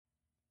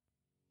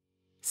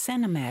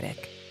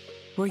Sani-Matic,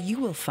 where you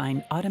will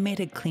find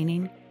automated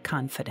cleaning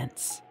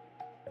confidence.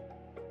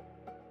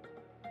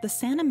 The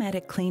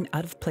Sani-Matic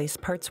Clean-Out-of-Place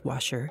parts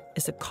washer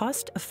is a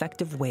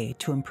cost-effective way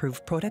to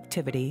improve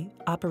productivity,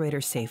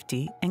 operator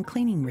safety, and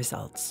cleaning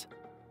results.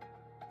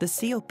 The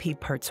COP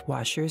parts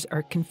washers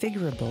are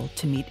configurable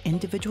to meet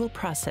individual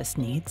process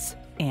needs,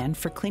 and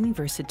for cleaning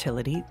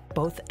versatility,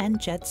 both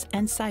end jets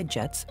and side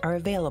jets are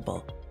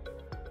available.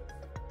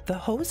 The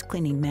hose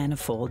cleaning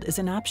manifold is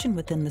an option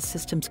within the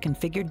system's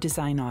configured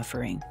design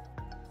offering.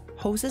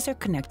 Hoses are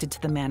connected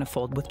to the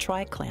manifold with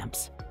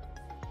tri-clamps,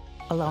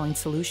 allowing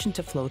solution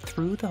to flow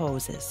through the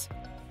hoses.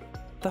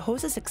 The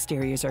hoses'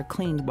 exteriors are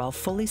cleaned while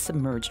fully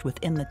submerged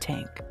within the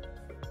tank.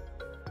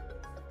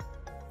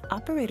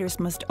 Operators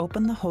must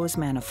open the hose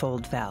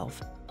manifold valve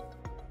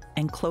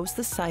and close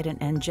the side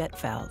and end jet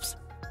valves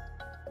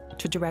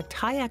to direct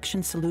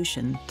high-action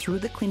solution through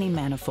the cleaning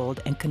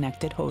manifold and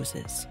connected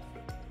hoses.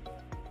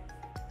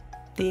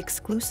 The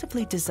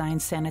exclusively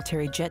designed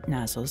sanitary jet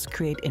nozzles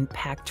create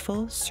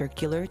impactful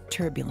circular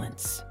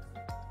turbulence.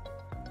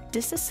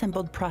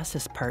 Disassembled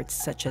process parts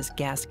such as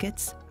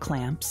gaskets,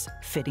 clamps,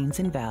 fittings,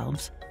 and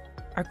valves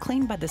are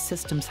cleaned by the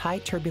system's high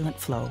turbulent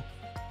flow.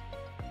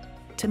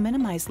 To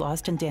minimize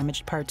lost and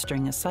damaged parts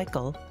during a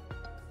cycle,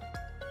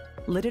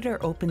 lidded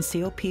or open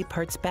COP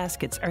parts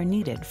baskets are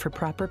needed for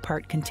proper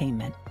part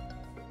containment.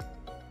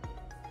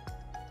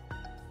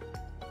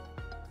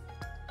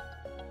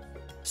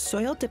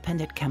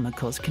 Soil-dependent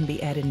chemicals can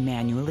be added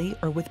manually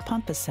or with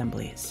pump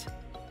assemblies.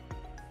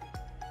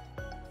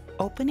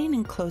 Opening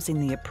and closing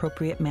the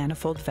appropriate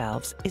manifold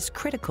valves is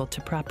critical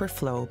to proper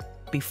flow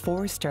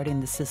before starting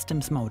the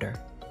system's motor.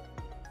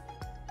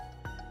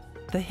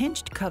 The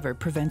hinged cover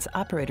prevents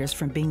operators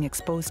from being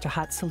exposed to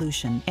hot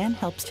solution and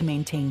helps to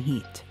maintain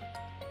heat.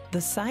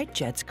 The side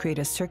jets create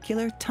a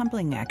circular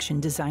tumbling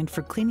action designed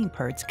for cleaning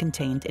parts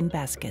contained in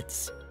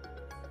baskets.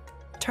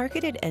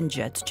 Targeted end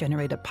jets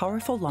generate a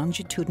powerful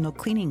longitudinal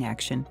cleaning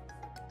action,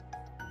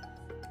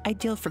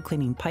 ideal for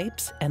cleaning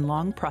pipes and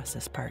long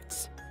process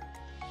parts.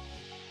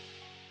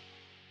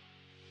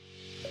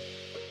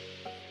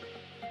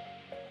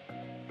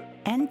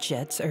 End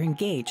jets are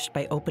engaged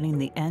by opening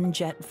the end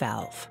jet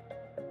valve.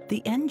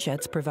 The end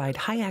jets provide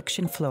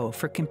high-action flow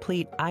for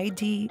complete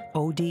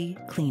ID/OD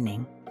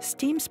cleaning.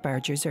 Steam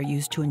spargers are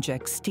used to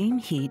inject steam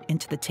heat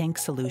into the tank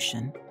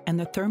solution, and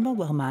the thermal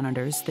well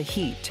monitors the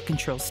heat to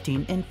control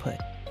steam input.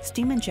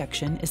 Steam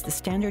injection is the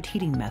standard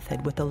heating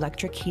method with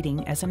electric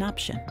heating as an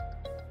option.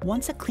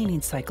 Once a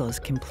cleaning cycle is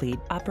complete,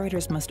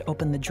 operators must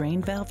open the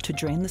drain valve to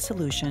drain the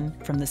solution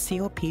from the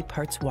COP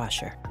parts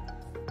washer.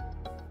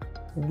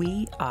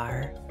 We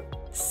are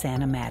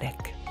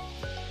Sani-Matic.